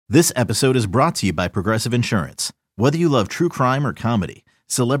This episode is brought to you by Progressive Insurance. Whether you love true crime or comedy,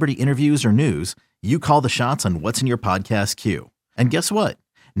 celebrity interviews or news, you call the shots on what's in your podcast queue. And guess what?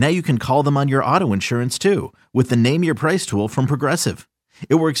 Now you can call them on your auto insurance too with the Name Your Price tool from Progressive.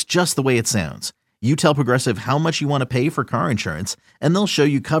 It works just the way it sounds. You tell Progressive how much you want to pay for car insurance, and they'll show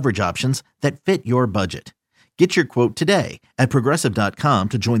you coverage options that fit your budget. Get your quote today at Progressive.com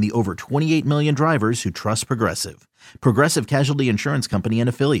to join the over 28 million drivers who trust Progressive. Progressive Casualty Insurance Company and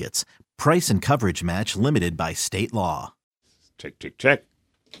Affiliates. Price and coverage match limited by state law. Check, check, check.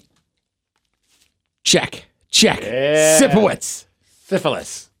 Check. Yeah. Sipowitz.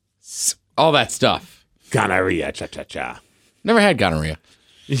 Syphilis. All that stuff. Gonorrhea. Cha-cha-cha. Never had gonorrhea.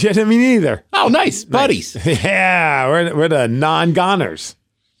 Yeah, me neither. Oh, nice. Buddies. Yeah, we're the non-goners.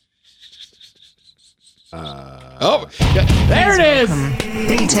 There it is.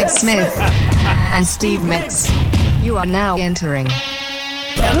 Peter Smith and Steve Mix. You are now entering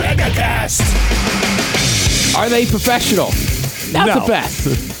The MegaCast. Are they professional? Not No. the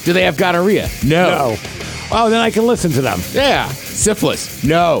best. Do they have gonorrhea? No. Oh, then I can listen to them. Yeah. Syphilis?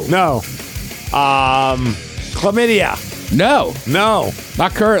 No. No. Chlamydia. No. No.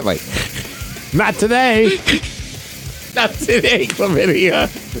 Not currently. Not today. Not today, chlamydia.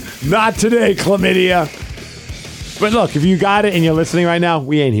 Not today, chlamydia. But look, if you got it and you're listening right now,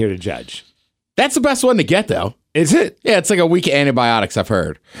 we ain't here to judge. That's the best one to get, though. Is it? Yeah, it's like a week of antibiotics, I've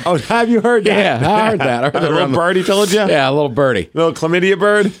heard. Oh, have you heard that? Yeah, I heard that. I heard A that little around birdie told you? Yeah, a little birdie. Little chlamydia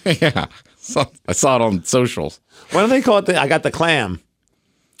bird? Yeah. I saw it on socials. Why don't they call it I got the clam?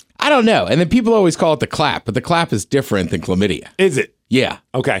 I don't know. And then people always call it the clap, but the clap is different than chlamydia. Is it? Yeah.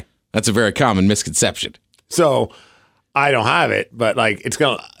 Okay. That's a very common misconception. So I don't have it, but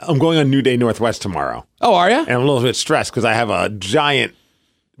I'm going on New Day Northwest tomorrow. Oh, are you? And I'm a little bit stressed because I have a giant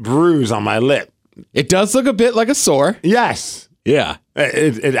bruise on my lip. It does look a bit like a sore. Yes. Yeah.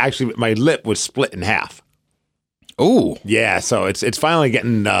 It actually, my lip was split in half. Ooh. Yeah. So it's finally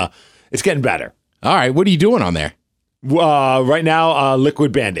getting better. All right. What are you doing on there? Right now,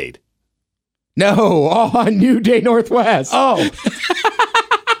 liquid Band-Aid. No, on New Day Northwest. Oh.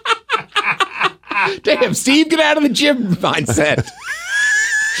 Damn, Steve, get out of the gym mindset.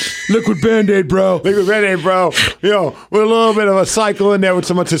 Liquid Band-Aid, bro. Liquid Band-Aid, bro. Yo, with a little bit of a cycle in there with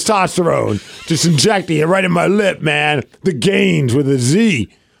some testosterone. Just injecting it right in my lip, man. The gains with a Z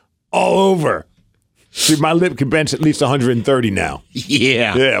all over. See, my lip can bench at least 130 now.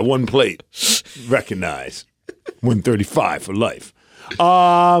 Yeah. Yeah, one plate. Recognize. 135 for life.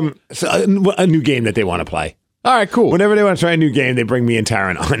 So a new game that they want to play. All right, cool. Whenever they want to try a new game, they bring me and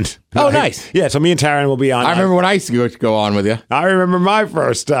Taryn on. Oh, nice. Yeah, so me and Taryn will be on. I remember when I used to go on with you. I remember my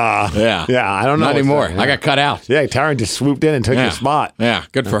first. Yeah. Yeah, I don't know. Not anymore. Yeah. I got cut out. Yeah, Taryn just swooped in and took your spot. Yeah,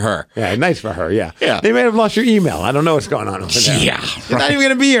 good for her. Yeah, nice for her. Yeah. Yeah. They may have lost your email. I don't know what's going on over there. Yeah. You're not even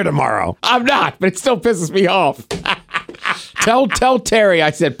going to be here tomorrow. I'm not, but it still pisses me off. Tell Terry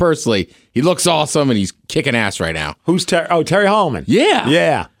I said personally, he looks awesome and he's kicking ass right now. Who's Terry? Oh, Terry Hallman. Yeah.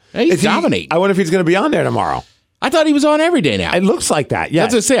 Yeah. He's dominating. I wonder if he's going to be on there tomorrow. I thought he was on every day now. It looks like that. Yeah.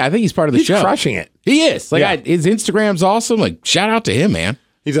 That's what I say. I think he's part of the He's show. crushing it. He is. Like Yeah. his Instagram's awesome. Like shout out to him, man.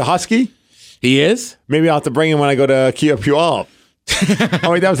 He's a Husky. He is. Maybe I'll have to bring him when I go to Kia Puyallup. Oh,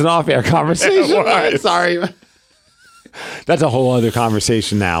 wait, that was an off-air conversation. Sorry. That's a whole other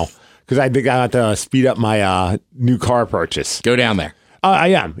conversation now because I think I have to speed up my new car purchase. Go down there. I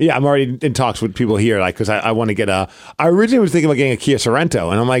am. Yeah, I'm already in talks with people here, like, because I want to get I originally was thinking about getting a Kia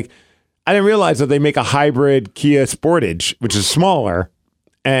Sorento, and I'm like, I didn't realize that they make a hybrid Kia Sportage, which is smaller,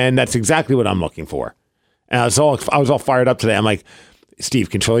 and that's exactly what I'm looking for. And I was all fired up today. I'm like,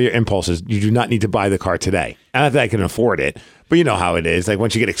 Steve, control your impulses. You do not need to buy the car today. And I think I can afford it, but you know how it is. Like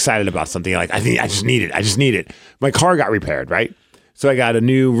once you get excited about something, you're like, I just need it. I just need it. My car got repaired, right? So I got a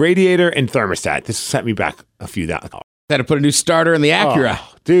new radiator and thermostat. This set me back a few $1,000. Had to put a new starter in the Acura.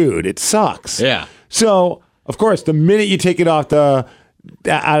 Oh, dude, it sucks. Yeah. So, of course, the minute you take it off out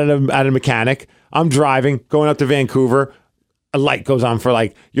of the mechanic, I'm driving, going up to Vancouver, a light goes on for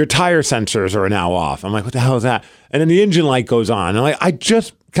like, your tire sensors are now off. I'm like, what the hell is that? And then the engine light goes on. I'm like, I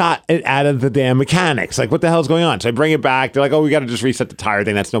just got it out of the damn mechanics. Like, what the hell's going on? So I bring it back. They're like, oh, we got to just reset the tire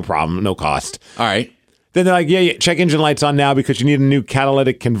thing. That's no problem. No cost. All right. Then they're like, yeah, check engine lights on now because you need a new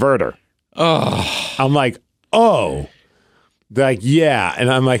catalytic converter. Oh. I'm like, oh. They're like, yeah. And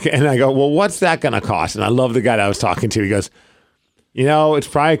I'm like, and I go, well, what's that going to cost? And I love the guy that I was talking to. He goes, you know, it's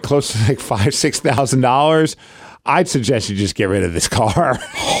probably close to like $5,000-$6,000. I'd suggest you just get rid of this car.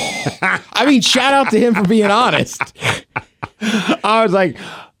 I mean, shout out to him for being honest. I was like,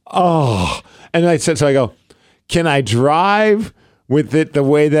 oh. And I said, so I go, can I drive with it the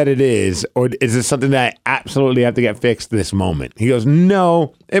way that it is, or is this something that I absolutely have to get fixed this moment? He goes,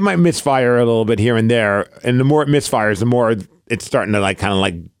 no, it might misfire a little bit here and there. And the more it misfires, the more it's starting to like kind of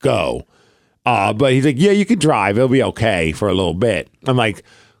like go. But he's like, yeah, you could drive. It'll be okay for a little bit. I'm like,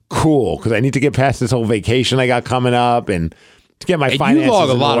 cool, because I need to get past this whole vacation I got coming up and to get my finances you log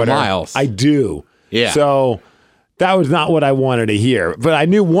a in lot order. of miles. I do. Yeah. So that was not what I wanted to hear. But I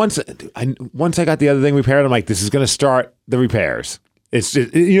knew once I got the other thing repaired, I'm like, this is going to start the repairs. It's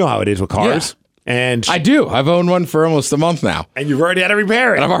just, you know how it is with cars. Yeah. And I do. I've owned one for almost a month now. And you've already had to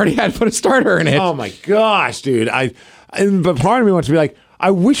repair it. And I've already had to put a starter in it. Oh my gosh, dude. But part of me wants to be like, I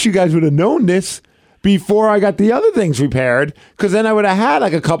wish you guys would have known this before I got the other things repaired, because then I would have had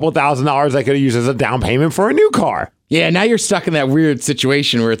like a couple $1,000s I could have used as a down payment for a new car. Yeah, now you're stuck in that weird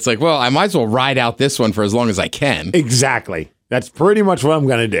situation where it's like, well, I might as well ride out this one for as long as I can. Exactly. That's pretty much what I'm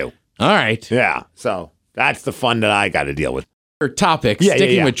going to do. All right. Yeah. So that's the fun that I got to deal with. Topic,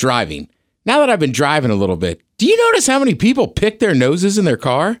 sticking with driving. Now that I've been driving a little bit, do you notice how many people pick their noses in their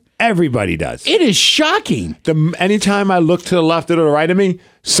car? Everybody does. It is shocking. Anytime I look to the left or to the right of me,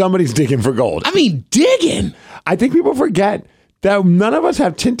 somebody's digging for gold. I mean, digging. I think people forget that none of us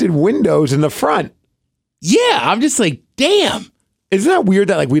have tinted windows in the front. Yeah, I'm just like, damn. Isn't that weird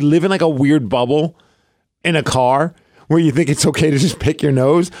that like we live in like a weird bubble in a car where you think it's okay to just pick your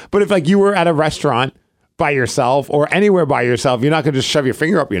nose? But if like you were at a restaurant by yourself or anywhere by yourself, you're not going to just shove your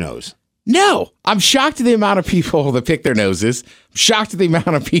finger up your nose. No, I'm shocked at the amount of people that pick their noses. I'm shocked at the amount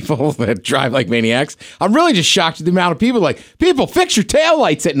of people that drive like maniacs. I'm really just shocked at the amount of people people fix your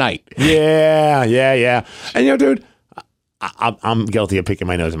taillights at night. Yeah. And you know, dude, I'm guilty of picking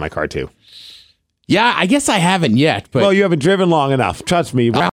my nose in my car too. Yeah, I guess I haven't yet. But well, you haven't driven long enough. Trust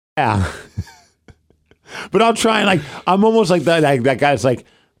me. Yeah. But I'll try and like, I'm almost like that guy that's like,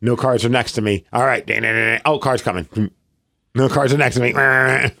 no cars are next to me. All right. Oh, car's coming. No cars are next to me.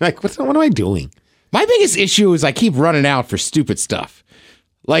 Like, what am I doing? My biggest issue is I keep running out for stupid stuff.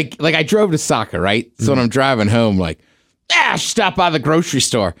 Like I drove to soccer, right? So when I'm driving home, like, stop by the grocery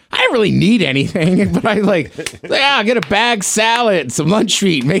store. I don't really need anything, but I'll get a bag salad, some lunch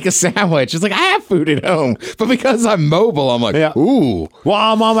meat, make a sandwich. It's like, I have food at home, but because I'm mobile, I'm like, ooh.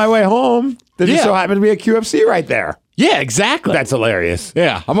 While I'm on my way home, there just so happened to be a QFC right there. Yeah, exactly. That's hilarious.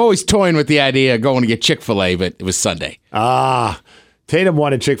 Yeah, I'm always toying with the idea of going to get Chick-fil-A, but it was Sunday. Tatum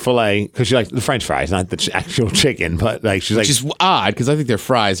wanted Chick-fil-A because she likes the French fries, not the actual chicken, but like she's like, which is odd because I think their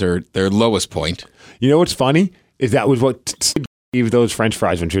fries are their lowest point. You know what's funny is that was what gave those French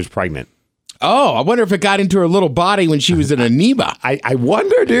fries when she was pregnant. Oh, I wonder if it got into her little body when she was an amoeba. I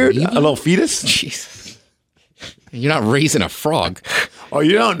wonder, dude. A little fetus. Jesus. You're not raising a frog. Oh,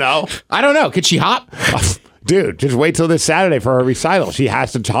 you don't know. I don't know. Could she hop? Dude, just wait till this Saturday for her recital. She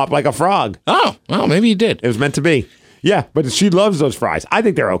has to hop like a frog. Oh, well, maybe you did. It was meant to be. Yeah, but she loves those fries. I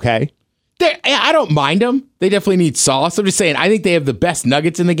think they're okay. I don't mind them. They definitely need sauce. I'm just saying, I think they have the best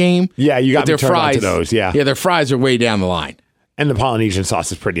nuggets in the game. Yeah, you got their to turn fries. On to those. Yeah, their fries are way down the line. And the Polynesian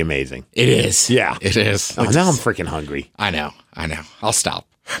sauce is pretty amazing. It is. Yeah, it is. Oh, now I'm freaking hungry. I know. I'll stop.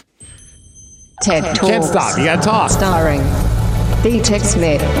 Tech Talks. Can't stop. You got to talk. Starring D-Tech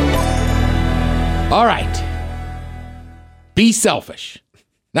Smith. All right. Be selfish.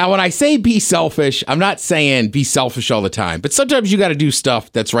 Now, when I say be selfish, I'm not saying be selfish all the time, but sometimes you got to do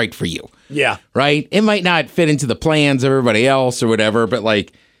stuff that's right for you. Yeah. Right? It might not fit into the plans of everybody else or whatever, but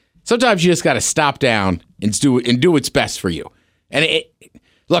like sometimes you just got to stop down and do what's best for you. And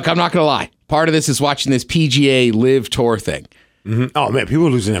look, I'm not going to lie. Part of this is watching this PGA Live Tour thing. Mm-hmm. Oh, man, people were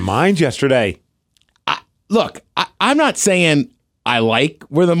losing their minds yesterday. I'm not saying I like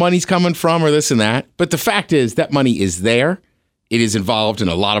where the money's coming from or this and that, but the fact is that money is there. It is involved in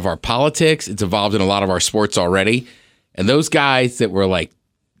a lot of our politics. It's involved in a lot of our sports already. And those guys that were like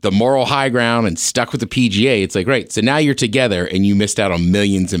the moral high ground and stuck with the PGA, it's like, right, so now you're together and you missed out on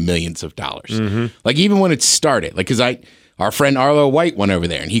millions and millions of dollars. Mm-hmm. Like even when it started, like because our friend Arlo White went over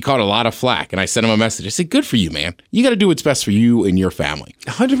there and he caught a lot of flack. And I sent him a message. I said, good for you, man. You got to do what's best for you and your family.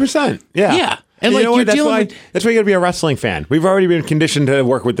 100%. Yeah. Yeah. And like, you know what? That's why you got to be a wrestling fan. We've already been conditioned to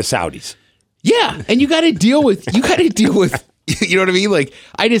work with the Saudis. Yeah. And you got to deal with, you know what I mean? Like,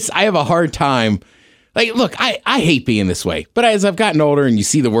 I have a hard time. Like, look, I hate being this way. But as I've gotten older and you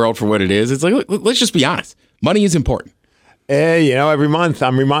see the world for what it is, it's like, look, let's just be honest. Money is important. Hey, every month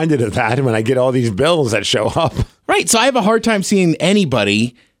I'm reminded of that when I get all these bills that show up. Right. So I have a hard time seeing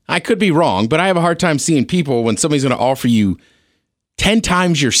anybody. I could be wrong, but I have a hard time seeing people when somebody's going to offer you 10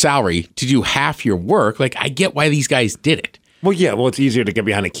 times your salary to do half your work. Like, I get why these guys did it. Well, yeah. Well, it's easier to get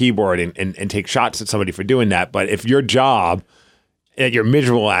behind a keyboard and take shots at somebody for doing that. But if your job that you're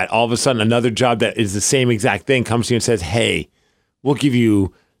miserable at, all of a sudden another job that is the same exact thing comes to you and says, hey, we'll give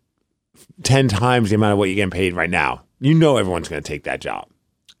you 10 times the amount of what you're getting paid right now. You know everyone's going to take that job.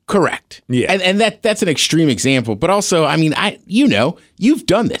 Correct. Yeah. And that's an extreme example. But also, I mean, you've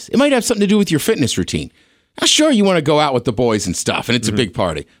done this. It might have something to do with your fitness routine. Now, sure, you want to go out with the boys and stuff, and it's a big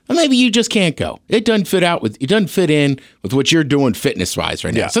party. Or maybe you just can't go. It doesn't fit in with what you're doing fitness-wise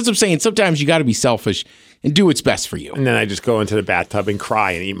right now. Yeah. So that's what I'm saying. Sometimes you got to be selfish and do what's best for you. And then I just go into the bathtub and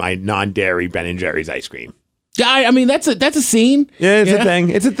cry and eat my non-dairy Ben & Jerry's ice cream. Yeah, I mean, that's a scene. Yeah, it's a thing.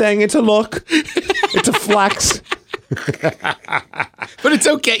 It's a thing. It's a look. It's a flex. But it's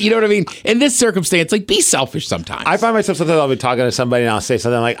okay. You know what I mean? In this circumstance, like, be selfish sometimes. I find myself sometimes I'll be talking to somebody and I'll say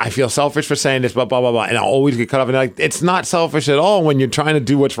something like, I feel selfish for saying this, blah, blah, blah, blah. And I'll always get cut off. And like, it's not selfish at all when you're trying to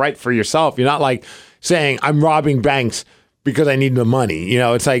do what's right for yourself. You're not like saying, I'm robbing banks because I need the money. You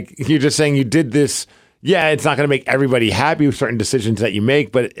know, it's like you're just saying you did this. Yeah, it's not going to make everybody happy with certain decisions that you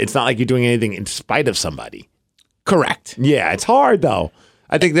make, but it's not like you're doing anything in spite of somebody. Correct. Yeah, it's hard though.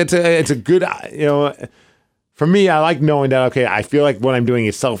 I think it's a good, for me, I like knowing that, okay, I feel like what I'm doing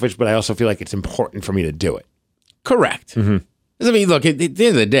is selfish, but I also feel like it's important for me to do it. Correct. Mm-hmm. I mean, look, at the end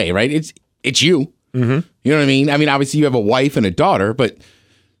of the day, right? It's you. Mm-hmm. You know what I mean? I mean, obviously you have a wife and a daughter, but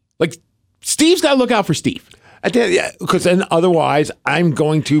like Steve's got to look out for Steve. Yeah, because then otherwise I'm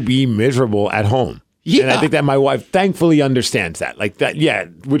going to be miserable at home. Yeah. And I think that my wife thankfully understands that. Like that, yeah.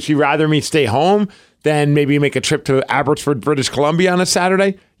 Would she rather me stay home than maybe make a trip to Abbotsford, British Columbia on a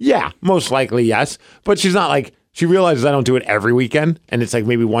Saturday? Yeah, most likely, yes. But she's not like, she realizes I don't do it every weekend. And it's like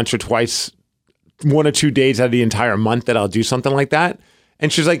maybe once or twice, 1 or 2 days out of the entire month that I'll do something like that.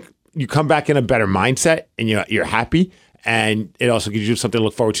 And she's like, you come back in a better mindset and you're happy. And it also gives you something to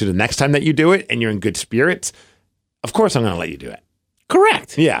look forward to the next time that you do it and you're in good spirits. Of course, I'm going to let you do it.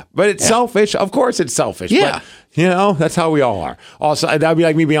 Correct. Yeah, but it's selfish. Of course it's selfish. Yeah. But, that's how we all are. Also, that would be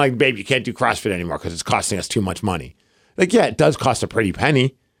like me being like, babe, you can't do CrossFit anymore because it's costing us too much money. Like, yeah, it does cost a pretty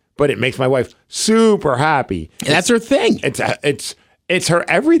penny, but it makes my wife super happy. And that's her thing. It's her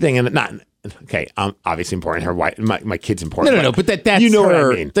everything. And not, okay, obviously important. Her wife, my kid's important. No, but that's you know her,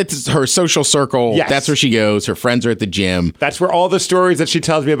 what I mean. That's her social circle. Yes. That's where she goes. Her friends are at the gym. That's where all the stories that she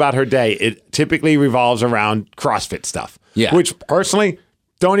tells me about her day, it typically revolves around CrossFit stuff. Yeah. Which personally,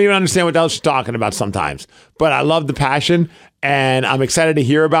 don't even understand what else she's talking about sometimes. But I love the passion and I'm excited to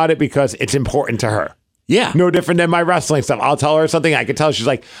hear about it because it's important to her. Yeah. No different than my wrestling stuff. I'll tell her something. I can tell she's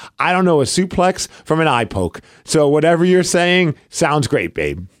like, I don't know a suplex from an eye poke. So whatever you're saying sounds great,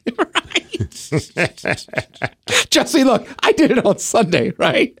 babe. Jesse, look, I did it on Sunday,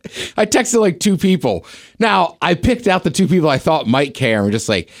 right? I texted like 2 people. Now, I picked out the 2 people I thought might care. I'm just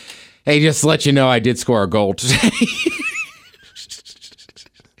like, hey, just to let you know I did score a goal today.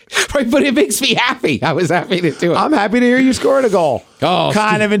 Right, but it makes me happy. I was happy to do it. I'm happy to hear you scored a goal. Oh,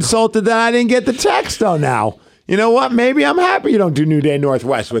 kind of insulted that I didn't get the text, though, now. You know what? Maybe I'm happy you don't do New Day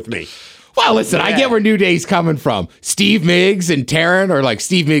Northwest with me. Well, listen, I get where New Day's coming from. Steve Miggs and Taryn are like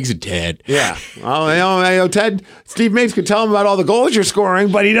Steve Miggs and Ted. Yeah. Well, Ted, Steve Miggs could tell him about all the goals you're scoring,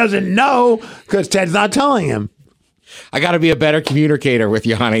 but he doesn't know because Ted's not telling him. I got to be a better communicator with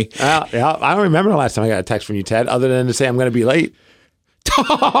you, honey. Yeah, I don't remember the last time I got a text from you, Ted, other than to say I'm going to be late.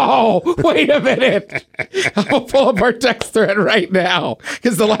 Oh, wait a minute. I'll pull up our text thread right now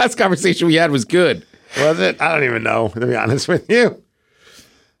because the last conversation we had was good. Was it? I don't even know, to be honest with you.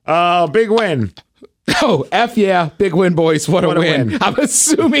 Big win. Oh, F yeah. Big win, boys. What a win. I'm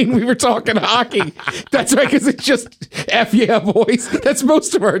assuming we were talking hockey. That's right, because it's just F yeah, boys. That's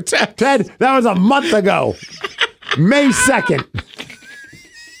most of our text. Ted, that was a month ago. May 2nd.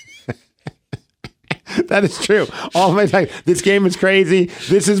 That is true. All my time. This game is crazy.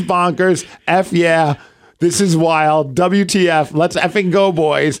 This is bonkers. F yeah. This is wild. WTF. Let's effing go,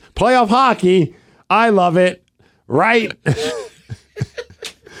 boys. Playoff hockey. I love it. Right?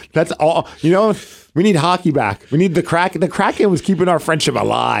 That's all. You know, we need hockey back. We need the Kraken. The Kraken was keeping our friendship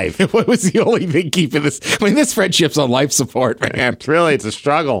alive. What was the only thing keeping this? I mean, this friendship's on life support, man. It's a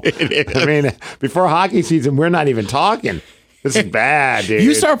struggle. I mean, before hockey season, we're not even talking. This is bad, dude.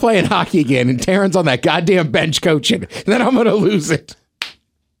 You start playing hockey again, and Taryn's on that goddamn bench coaching, and then I'm going to lose it.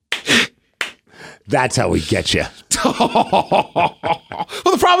 That's how we get you. Well,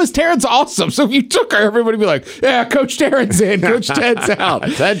 the problem is Taryn's awesome. So if you took her, everybody would be like, yeah, Coach Taryn's in. Coach Ted's out.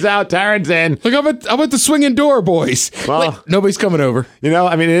 Ted's out. Taryn's in. Like, I'm at the swinging door, boys. Well, like, nobody's coming over. You know,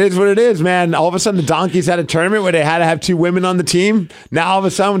 I mean, it is what it is, man. All of a sudden, the Donkeys had a tournament where they had to have 2 women on the team. Now, all of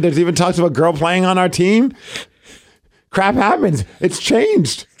a sudden, there's even talks of a girl playing on our team. Crap happens. It's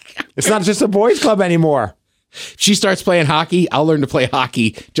changed. It's not just a boys club anymore. If she starts playing hockey, I'll learn to play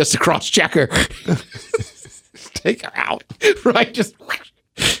hockey just to cross-check her. Take her out. Right? Just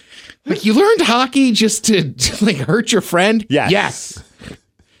Like, you learned hockey just to like hurt your friend? Yes.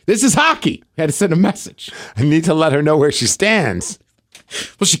 This is hockey. I had to send a message. I need to let her know where she stands.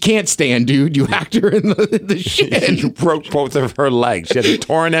 Well, she can't stand, dude. You hacked her in the shin. You broke both of her legs. She had a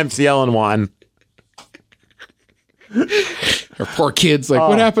torn MCL in one. Her poor kid's like,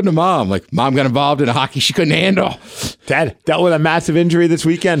 what happened to mom? Like, mom got involved in a hockey she couldn't handle. Dad dealt with a massive injury this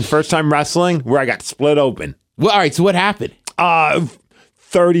weekend. First time wrestling where I got split open. Well, all right, so what happened?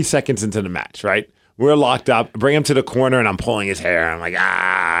 30 seconds into the match, right? We're locked up. Bring him to the corner, and I'm pulling his hair. I'm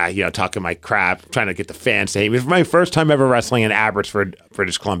like, talking my crap, trying to get the fans to hate me. It's my first time ever wrestling in Abbotsford,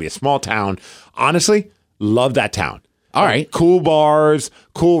 British Columbia. Small town. Honestly, love that town. All right. Cool bars,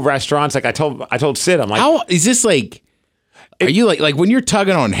 cool restaurants. Like I told Sid, I'm like, how is this like? Are you like when you're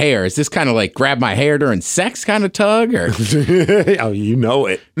tugging on hair? Is this kind of like grab my hair during sex kind of tug, or? Oh, you know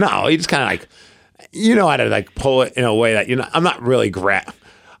it. No, you just kind of like, you know how to like pull it in a way that I'm not really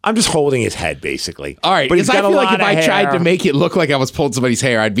I'm just holding his head basically. All right, because I feel like if I tried to make it look like I was pulling somebody's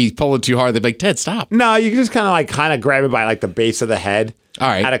hair, I'd be pulling too hard. They'd be like, Ted, stop. No, you can just kind of grab it by like the base of the head. All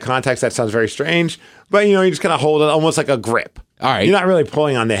right. Out of context, that sounds very strange, but you just kind of hold it almost like a grip. All right. You're not really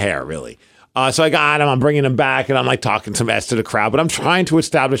pulling on the hair, really. So I got him. I'm bringing him back, and I'm like talking some S to the crowd, but I'm trying to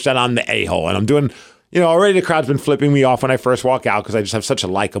establish that I'm the a-hole, and I'm doing. Already the crowd's been flipping me off when I first walk out because I just have such a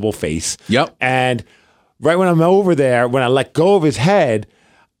likable face. Yep. And right when I'm over there, when I let go of his head,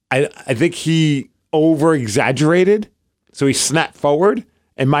 I think he over exaggerated, so he snapped forward,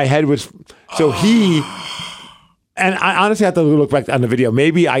 and my head was so he. And I honestly have to look back on the video.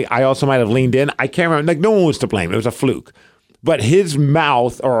 Maybe I also might have leaned in. I can't remember. Like, no one was to blame. It was a fluke. But his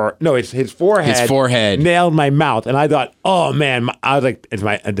mouth, his forehead nailed my mouth. And I thought, oh, man. I was like,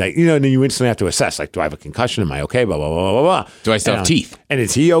 and you instantly have to assess. Like, do I have a concussion? Am I okay? Blah, blah, blah, blah, blah. Do I still have teeth? And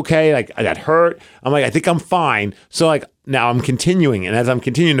is he okay? Like, I got hurt. I'm like, I think I'm fine. So, like, now I'm continuing. And as I'm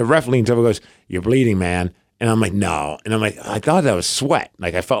continuing, the ref leans over and goes, you're bleeding, man. And I'm like, no. And I'm like, I thought that was sweat.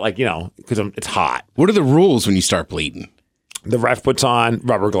 Like, I felt like, because it's hot. What are the rules when you start bleeding? The ref puts on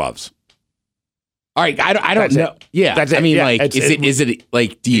rubber gloves. All right, I don't know. It. Yeah, That's it. I mean, yeah, like, is it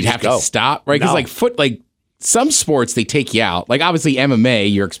like, do you have to stop? Right? Because like some sports, they take you out. Like, obviously,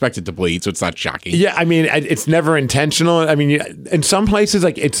 MMA, you're expected to bleed, so it's not shocking. Yeah, I mean, it's never intentional. I mean, in some places,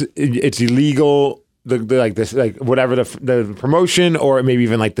 like, it's illegal. Whatever the promotion or maybe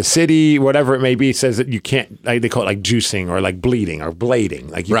even like the city, whatever it may be, says that you can't, like, they call it like juicing or like bleeding or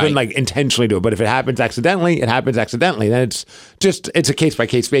blading. Like, you couldn't like intentionally do it. But if it happens accidentally, it happens accidentally. Then it's a case by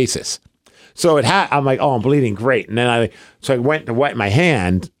case basis. So I'm like, oh, I'm bleeding, great. And then I went to wet my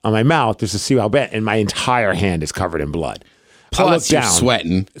hand on my mouth just to see how bad, and my entire hand is covered in blood. Plus, you're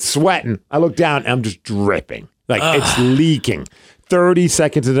sweating. I look down and I'm just dripping. Like, it's leaking. 30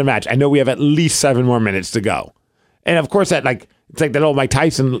 seconds of the match. I know we have at least 7 more minutes to go. And of course, it's like that old Mike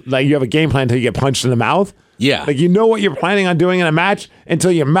Tyson, like, you have a game plan until you get punched in the mouth. Yeah. Like, you know what you're planning on doing in a match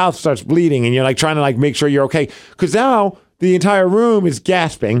until your mouth starts bleeding and you're like trying to like make sure you're okay. Because now the entire room is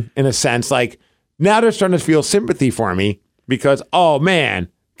gasping in a sense. Like, now they're starting to feel sympathy for me because, oh man,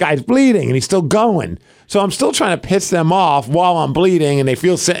 guy's bleeding and he's still going. So I'm still trying to piss them off while I'm bleeding, and they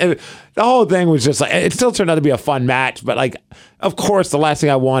feel the whole thing was just like, it still turned out to be a fun match, but like, of course, the last thing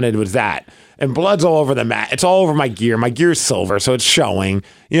I wanted was that. And blood's all over the mat. It's all over my gear. My gear's silver, so it's showing.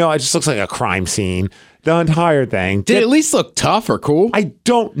 It just looks like a crime scene. The entire thing. Did it at least look tough or cool? I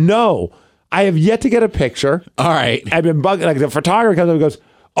don't know. I have yet to get a picture. All right. I've been bugging. Like, the photographer comes up and goes,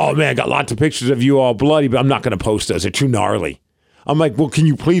 oh man, I got lots of pictures of you all bloody, but I'm not going to post those. They're too gnarly. I'm like, well, can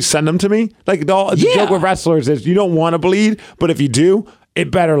you please send them to me? Like, the joke with wrestlers is you don't want to bleed, but if you do, it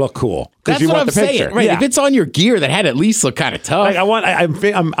better look cool. That's you what want I'm the picture. saying. Right. Yeah. If it's on your gear, that had at least look kind of tough. Like,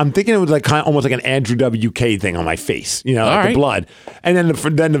 I'm thinking it was like almost like an Andrew WK thing on my face, like the blood. And then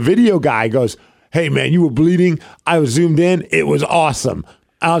the video guy goes, hey man, you were bleeding. I was zoomed in. It was awesome.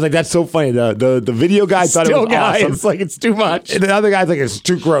 I was like, that's so funny. The video guy thought it was awesome. It's like, it's too much. And the other guy's like, it's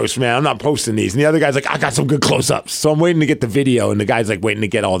too gross, man. I'm not posting these. And the other guy's like, I got some good close-ups. So I'm waiting to get the video, and the guy's like waiting to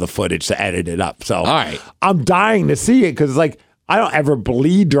get all the footage to edit it up. So all right. I'm dying to see it because, like, I don't ever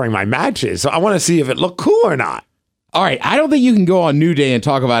bleed during my matches. So I want to see if it looked cool or not. All right. I don't think you can go on New Day and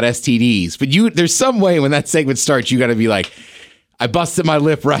talk about STDs, but there's some way when that segment starts, you got to be like, I busted my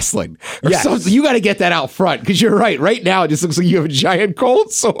lip wrestling. Or something. You got to get that out front because you're right. Right now, it just looks like you have a giant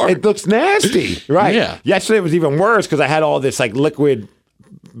cold sore. It looks nasty. Right. Yeah. Yesterday was even worse because I had all this like liquid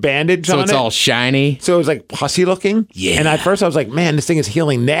bandage on it. So it's all shiny. So it was like pussy looking. Yeah. And at first I was like, man, this thing is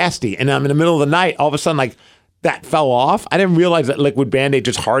healing nasty. And I'm in the middle of the night, all of a sudden, like, that fell off. I didn't realize that liquid band-aid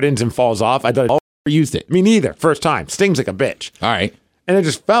just hardens and falls off. I thought I used it. Me neither. First time. Stings like a bitch. All right. and it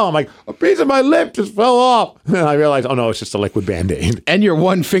just fell. I'm like, a piece of my lip just fell off. And I realized, oh no, it's just a liquid Band-Aid. And your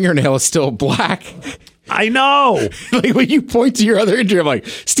one fingernail is still black. I know. Like when you point to your other injury, I'm like,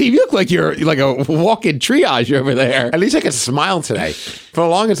 Steve, you look like you're like a walk-in triage over there. At least I could smile today. For the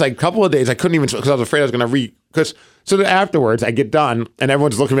longest, like, couple of days, I couldn't even, because I was afraid I was going to so then afterwards, I get done, and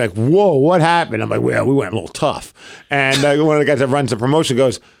everyone's looking at me like, whoa, what happened? I'm like, well, we went a little tough. And one of the guys that runs the promotion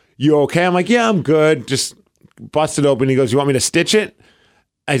goes, you okay? I'm like, yeah, I'm good. Just busted open. He goes, you want me to stitch it?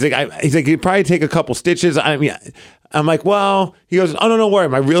 He's like, you'd probably take a couple stitches. I mean, I'm like, well, he goes, oh, no, don't worry.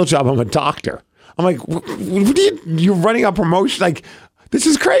 My real job, I'm a doctor. I'm like, you're running a promotion? Like, this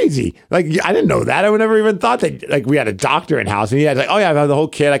is crazy. Like, I didn't know that. I would never even thought that, like, we had a doctor in house. And he had like, oh, yeah, I have the whole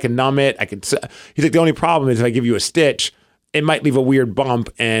kit. I can numb it. He's like, the only problem is if I give you a stitch, it might leave a weird bump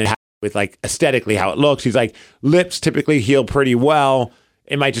and with, like, aesthetically how it looks. He's like, lips typically heal pretty well.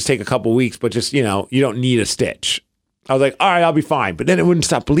 It might just take a couple weeks, but just, you don't need a stitch. I was like, all right, I'll be fine. But then it wouldn't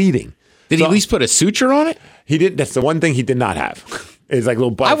stop bleeding. Did he at least put a suture on it? He didn't. That's the one thing he did not have. It's like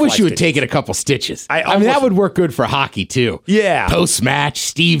little butterfly I wish you had stitches. taken a couple stitches. I mean, almost- that would work good for hockey, too. Yeah. Post-match,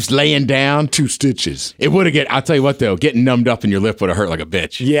 Steve's laying down. 2 stitches. It would have I'll tell you what, though, getting numbed up in your lip would have hurt like a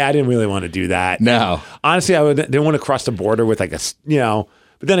bitch. Yeah, I didn't really want to do that. No. Honestly, didn't want to cross the border with like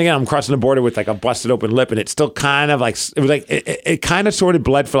but then again, I'm crossing the border with like a busted open lip, and it's still kind of like, it was like, it kind of sort of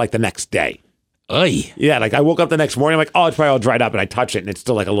bled for like the next day. Oy. Yeah, like I woke up the next morning, I'm like, oh, it's probably all dried up, and I touch it, and it's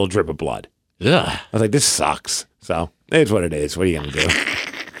still like a little drip of blood. Ugh. I was like, this sucks. So, it's what it is. What are you going to do?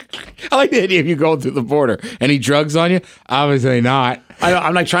 I like the idea of you going through the border. Any drugs on you? Obviously not.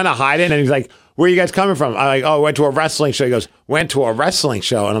 I'm like trying to hide it, and he's like, where are you guys coming from? I'm like, oh, went to a wrestling show. He goes, went to a wrestling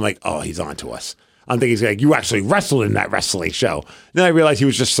show, and I'm like, oh, he's on to us. I'm thinking he's like, you actually wrestled in that wrestling show. Then I realized he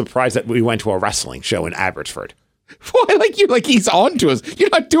was just surprised that we went to a wrestling show in Abbotsford. Why, like he's on to us. You're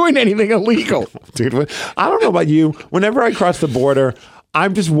not doing anything illegal. Dude, I don't know about you. Whenever I cross the border,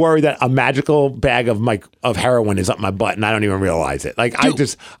 I'm just worried that a magical bag of heroin is up my butt and I don't even realize it. Like,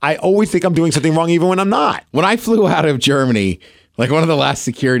 I always think I'm doing something wrong even when I'm not. When I flew out of Germany, like one of the last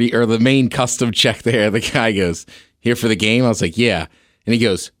security or the main custom check there, the guy goes, here for the game? I was like, yeah. And he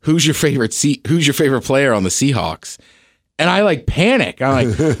goes, who's your favorite player on the Seahawks? And I like panic. I'm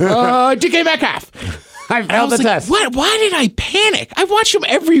like, DK Metcalf. I failed the test. What? Why did I panic? I watch him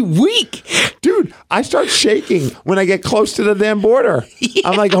every week. Dude, I start shaking when I get close to the damn border. Yeah.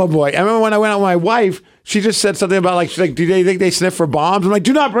 I'm like, oh boy. I remember when I went out with my wife, she just said something about she's like, do they think they sniff for bombs? I'm like,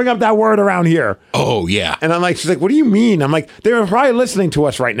 do not bring up that word around here. Oh, yeah. And I'm like, she's like, what do you mean? I'm like, they're probably listening to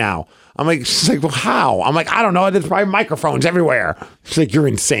us right now. I'm like, she's like, well, how? I'm like, I don't know. There's probably microphones everywhere. She's like, you're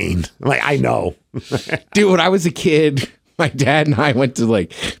insane. I'm like, I know. Dude, when I was a kid, my dad and I went to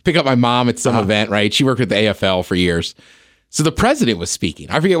pick up my mom at some event, right? She worked with the AFL for years. So the president was speaking.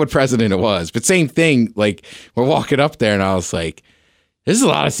 I forget what president it was, but same thing. Like, we're walking up there and I was like, this is a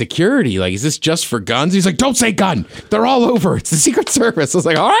lot of security. Like, is this just for guns? He's like, don't say gun. They're all over. It's the Secret Service. I was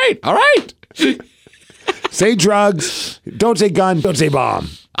like, all right. Say drugs. Don't say gun. Don't say bomb.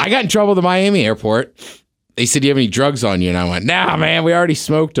 I got in trouble at the Miami airport. They said, do you have any drugs on you? And I went, nah, man, we already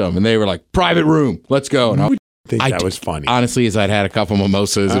smoked them. And they were like, private room. Let's go. And That was funny. Honestly, as I'd had a couple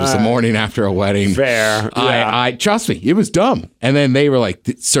mimosas, it was the morning after a wedding. Fair. Yeah. I trust me, it was dumb. And then they were like,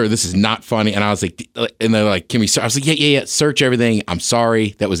 sir, this is not funny. And I was like, and they're like, can we search? I was like, yeah, search everything. I'm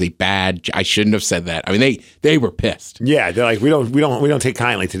sorry. That was a bad, I shouldn't have said that. I mean, they were pissed. Yeah. They're like, we don't take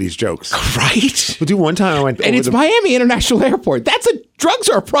kindly to these jokes. Right. Well, dude, one time I went and it's Miami International Airport. Drugs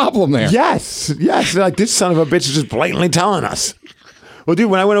are a problem there. Yes. They're like, this son of a bitch is just blatantly telling us. Well,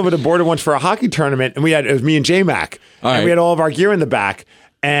 dude, when I went over the border once for a hockey tournament, and it was me and J-Mac, and we had all of our gear in the back,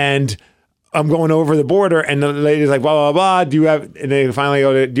 and I'm going over the border, and the lady's like, blah, blah, blah, and they finally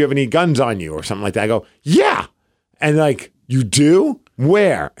go, do you have any guns on you, or something like that? I go, yeah. And they're like, you do?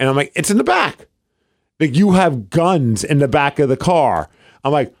 Where? And I'm like, it's in the back. Like, you have guns in the back of the car.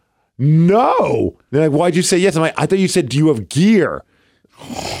 I'm like, no. They're like, why'd you say yes? I'm like, I thought you said, do you have gear?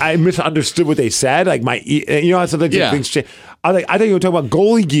 I misunderstood what they said. Like how sometimes things change. I was like, I thought you were talking about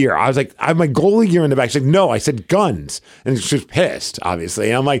goalie gear. I was like, I have my goalie gear in the back. She's like, no, I said guns. And she was pissed, obviously.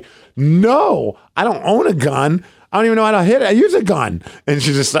 And I'm like, no, I don't own a gun. I don't even know how to hit it. I use a gun. And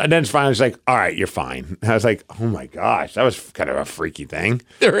then finally she's like, all right, you're fine. And I was like, oh my gosh, that was kind of a freaky thing.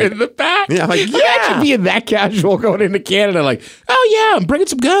 They're in the back. Yeah, I'm like, Imagine being that casual going into Canada, like, oh yeah, I'm bringing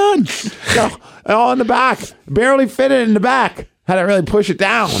some guns. No, all in the back. Barely fit it in the back. Had to really push it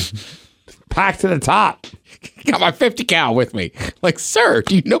down. Packed to the top. Got my 50 cal with me. Like, sir,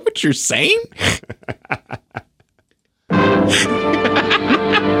 do you know what you're saying?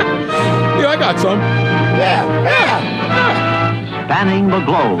 I got some. Yeah. Spanning the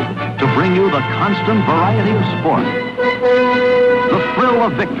globe to bring you the constant variety of sport. The thrill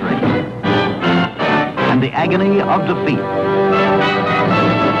thrill of victory and the agony of defeat.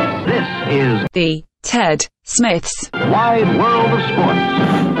 This is The Ted Smith's Wide World of Sports.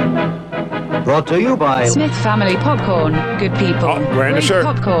 Brought to you by Smith Family Popcorn. Good people. Oh, wearing a Great shirt.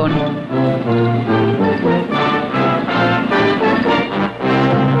 Popcorn.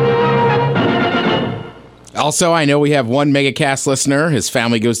 Also, I know we have one MegaCast listener. His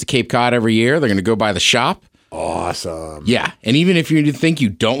family goes to Cape Cod every year. They're going to go by the shop. Awesome. Yeah. And even if you think you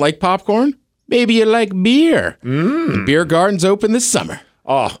don't like popcorn, maybe you like beer. The beer garden's open this summer.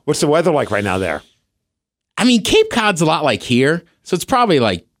 Oh, what's the weather like right now there? I mean, Cape Cod's a lot like here. So it's probably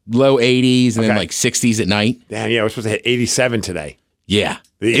like low 80s and then like 60s at night. Damn, yeah, we're supposed to hit 87 today. Yeah.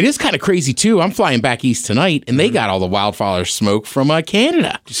 It is kind of crazy, too. I'm flying back east tonight, and they got all the wildfire smoke from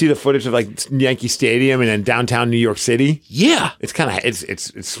Canada. Did you see the footage of like Yankee Stadium and then downtown New York City? Yeah. It's kind of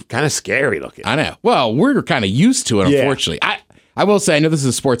it's kind of scary looking. I know. Well, we're kind of used to it, unfortunately. I will say, I know this is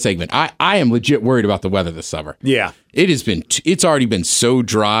a sports segment. I am legit worried about the weather this summer. Yeah. It has been, it's already been so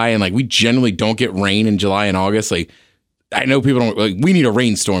dry, and like we generally don't get rain in July and August. Like, I know people don't, like, we need a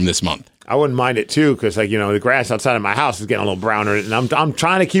rainstorm this month. I wouldn't mind it too, because like, you know, the grass outside of my house is getting a little browner, and I'm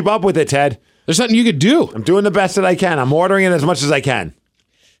trying to keep up with it, Ted. There's nothing you could do. I'm doing the best that I can. I'm ordering it as much as I can.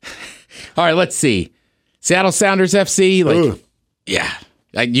 All right, let's see. Seattle Sounders FC, like, Ugh. yeah,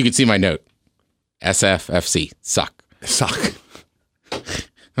 you can see my note. SFFC, suck. Suck.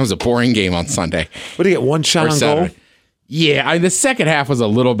 That was a boring game on Sunday. What do you get? One shot on goal? Yeah, the second half was a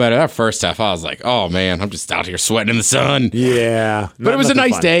little better. That first half, I was like, oh, man, I'm just out here sweating in the sun. Yeah. But it was a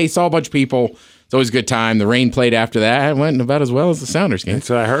nice day. Saw a bunch of people. It's always a good time. The rain played after that. It went about as well as the Sounders game. That's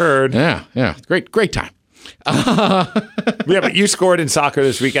what I heard. Yeah. Great time. Yeah, but you scored in soccer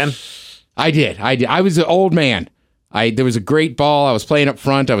this weekend. I did. I was an old man. There was a great ball. I was playing up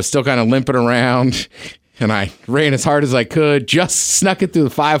front. I was still kind of limping around. And I ran as hard as I could. Just snuck it through the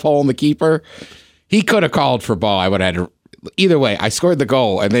 5-hole in the keeper. He could have called for ball. I would have had to. Either way, I scored the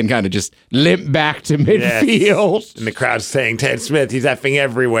goal and then kind of just limped back to midfield. Yes. And the crowd's saying, Ted Smith, he's effing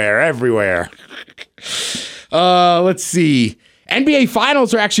everywhere. Let's see. NBA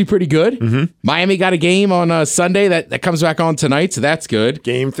Finals are actually pretty good. Mm-hmm. Miami got a game on Sunday that comes back on tonight, so that's good.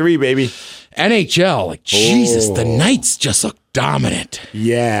 Game 3, baby. NHL, like, Jesus, the Knights just look dominant.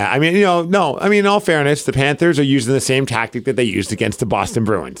 Yeah. I mean, in all fairness, the Panthers are using the same tactic that they used against the Boston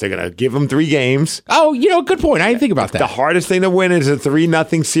Bruins. They're going to give them 3 games. Oh, good point. I didn't think about that. The hardest thing to win is a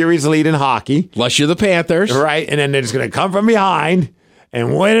 3-0 series lead in hockey. Unless you're the Panthers. Right. And then they're just going to come from behind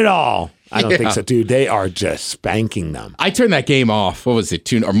and win it all. I don't think so, dude. They are just spanking them. I turned that game off. What was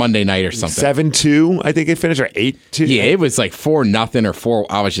it? Or Monday night or something. 7-2, I think it finished, or 8-2. Yeah, it was like 4-0 or 4.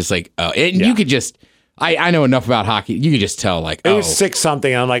 I was just like, oh. And you could just, I know enough about hockey. You could just tell, like, it was 6-0.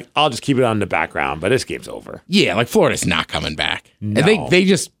 And I'm like, I'll just keep it on the background, but this game's over. Yeah, like Florida's not coming back. No. And they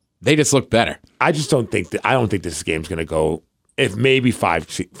just look better. I don't think this game's going to go, if maybe five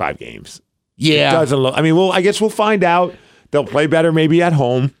games. Yeah. It doesn't look, I guess we'll find out. They'll play better maybe at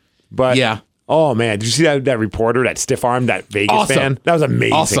home. But yeah. Oh man, did you see that reporter, that stiff arm, that Vegas fan? That was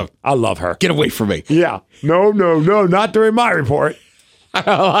amazing. Awesome. I love her. Get away from me. Yeah. No, not during my report.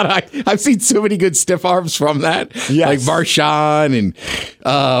 I've seen so many good stiff arms from that. Yes. Like Marshawn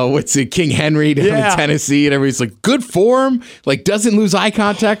and King Henry down in Tennessee, and everybody's like, good form, like doesn't lose eye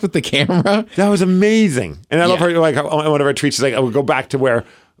contact with the camera. That was amazing. And I love her, like one of her tweets is like, I would go back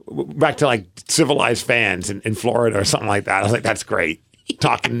to like civilized fans in Florida or something like that. I was like, that's great.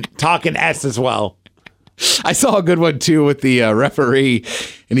 Talking S as well. I saw a good one too with the referee,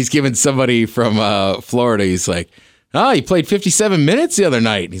 and he's giving somebody from Florida. He's like, "Oh, you played 57 minutes the other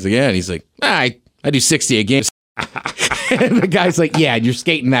night." And he's like, "Yeah." And he's like, I do 60 a game. And the guy's like, "Yeah, you're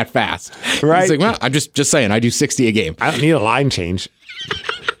skating that fast, right?" He's like, "Well, I'm just saying, I do 60 a game. I don't need a line change."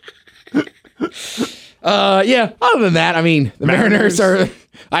 Yeah. Other than that, the Mariners are.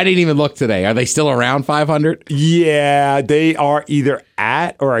 I didn't even look today. Are they still around 500? Yeah, they are either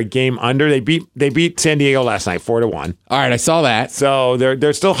at or a game under. They beat San Diego last night 4-1. All right, I saw that. So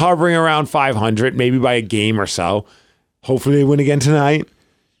they're still hovering around 500, maybe by a game or so. Hopefully they win again tonight.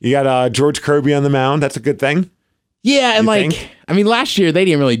 You got George Kirby on the mound. That's a good thing. Yeah, and think? last year they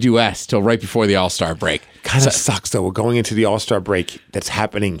didn't really do S till right before the All-Star break. Kind of sucks though. We're going into the All-Star break that's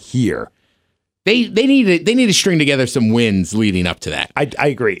happening here. They need to string together some wins leading up to that. I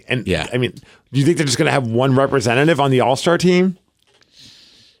agree. And yeah. Do you think they're just going to have one representative on the All-Star team?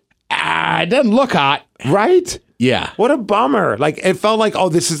 It doesn't look hot. Right? Yeah. What a bummer. Like, it felt like, oh,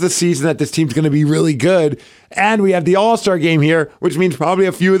 this is the season that this team's going to be really good. And we have the All-Star game here, which means probably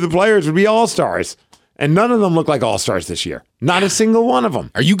a few of the players would be All-Stars. And none of them look like All-Stars this year. Not a single one of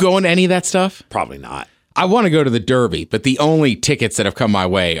them. Are you going to any of that stuff? Probably not. I want to go to the Derby, but the only tickets that have come my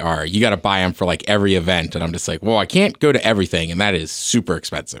way are you got to buy them for like every event, and I'm just like, well, I can't go to everything, and that is super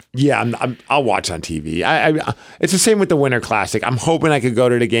expensive. Yeah, I'll watch on TV. It's the same with the Winter Classic. I'm hoping I could go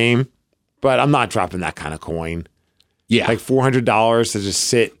to the game, but I'm not dropping that kind of coin. Yeah, like $400 to just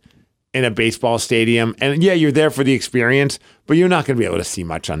sit in a baseball stadium, and yeah, you're there for the experience, but you're not going to be able to see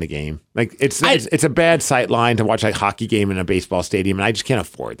much on the game. Like it's a bad sight line to watch a hockey game in a baseball stadium, and I just can't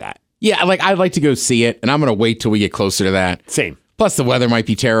afford that. Yeah, like I'd like to go see it, and I'm going to wait till we get closer to that. Same. Plus, the weather might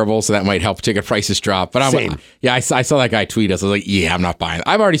be terrible, so that might help ticket prices drop. But Same. I saw that guy tweet us. I was like, yeah, I'm not buying it.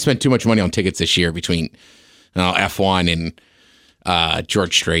 I've already spent too much money on tickets this year between F1 and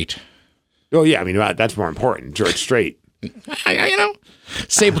George Strait. Oh yeah, I mean that's more important. George Strait.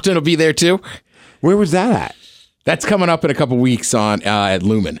 Stapleton will be there too. Where was that at? That's coming up in a couple weeks on at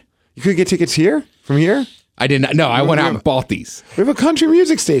Lumen. You could get tickets here from here. I did not. No, I went out and bought these. We have a country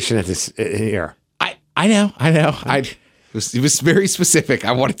music station at this here. I know. It was very specific.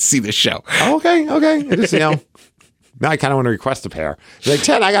 I wanted to see this show. Oh, okay. I just now I kind of want to request a pair. You're like,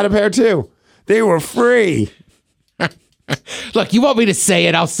 Ted, I got a pair too. They were free. Look, you want me to say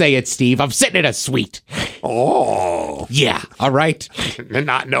it? I'll say it, Steve. I'm sitting in a suite. Oh. Yeah. All right. Did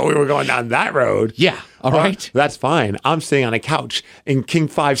not know we were going down that road. Yeah. All right. That's fine. I'm staying on a couch in King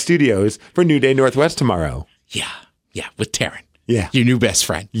 5 Studios for New Day Northwest tomorrow. Yeah. Yeah. With Taryn. Yeah. Your new best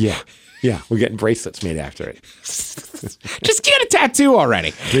friend. Yeah. Yeah. We're getting bracelets made after it. Just get a tattoo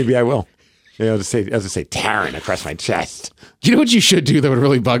already. Maybe I will. I'll just say Taryn across my chest. You know what you should do that would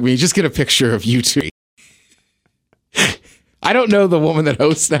really bug me? Just get a picture of you two. I don't know the woman that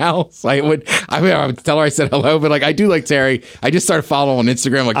hosts now, so I would tell her I said hello, but like I do like Terry. I just started following on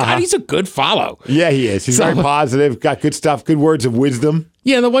Instagram. Like, God, he's a good follow. Yeah, he is. He's very positive, got good stuff, good words of wisdom.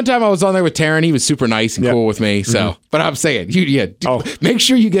 Yeah, the one time I was on there with Taryn, he was super nice and cool with me. So, but I'm saying, make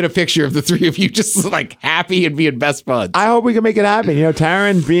sure you get a picture of the three of you just like happy and being best buds. I hope we can make it happen. You know,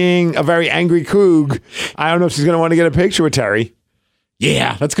 Taryn being a very angry coug, I don't know if she's going to want to get a picture with Terry.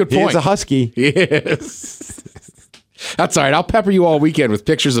 Yeah, that's a good point. He's a husky. Yes. That's all right. I'll pepper you all weekend with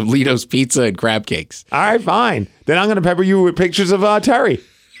pictures of Lito's pizza and crab cakes. All right, fine. Then I'm going to pepper you with pictures of Terry.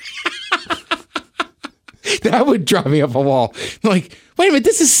 That would drive me up a wall. Like, wait a minute,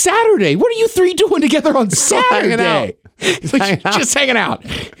 this is Saturday. What are you three doing together on Saturday? Just hanging out.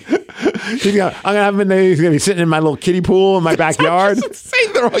 I'm going to have him he's going to be sitting in my little kiddie pool in my backyard.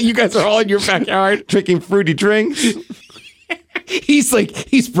 You guys are all in your backyard. Drinking fruity drinks. He's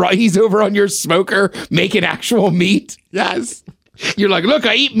over on your smoker making actual meat. Yes. You're like, look,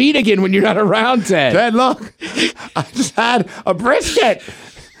 I eat meat again when you're not around, Ted. Ted, look, I just had a brisket.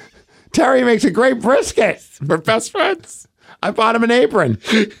 Terry makes a great brisket. We're best friends. I bought him an apron.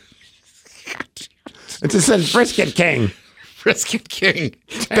 It just says Brisket King. Brisket King.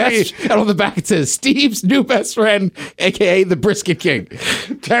 And on the back it says, Steve's new best friend, a.k.a. the Brisket King.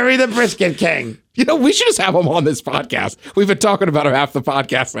 Terry the Brisket King. You know, we should just have him on this podcast. We've been talking about him half the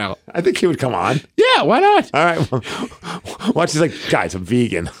podcast now. I think he would come on. Yeah, why not? All right. Well, watch, he's like, guys, I'm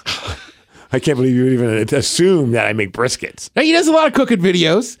vegan. I can't believe you would even assume that I make briskets. Hey, he does a lot of cooking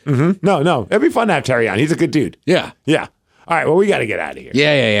videos. Mm-hmm. No. It'd be fun to have Terry on. He's a good dude. Yeah. Yeah. All right. Well, we got to get out of here.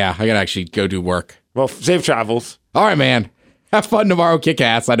 Yeah. I got to actually go do work. Well, safe travels. All right, man. Have fun tomorrow. Kick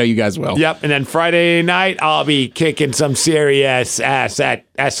ass. I know you guys will. Yep. And then Friday night, I'll be kicking some serious ass at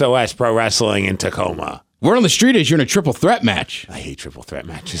SOS Pro Wrestling in Tacoma. Word on the street is you're in a triple threat match. I hate triple threat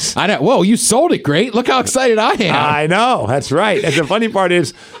matches. I know. Whoa, you sold it great. Look how excited I am. I know. That's right. And the funny part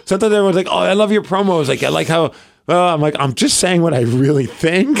is sometimes everyone's like, oh, I love your promos. Like, I like how... I'm like, I'm just saying what I really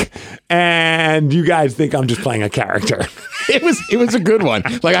think, and you guys think I'm just playing a character. It was a good one.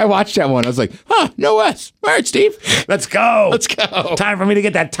 Like, I watched that one. I was like, no S. All right, Steve. Let's go. Let's go. Time for me to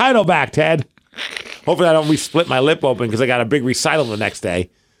get that title back, Ted. Hopefully I don't split my lip open because I got a big recital the next day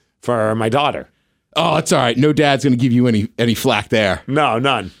for my daughter. Oh, it's all right. No dad's going to give you any flack there. No,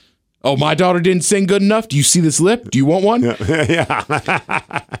 none. Oh, my daughter didn't sing good enough? Do you see this lip? Do you want one?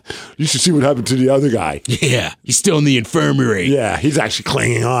 Yeah. You should see what happened to the other guy. Yeah. He's still in the infirmary. Yeah, he's actually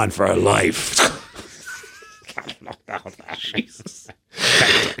clinging on for a life. Jesus.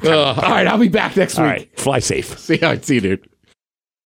 All right, I'll be back next week. All right, fly safe. See you, dude.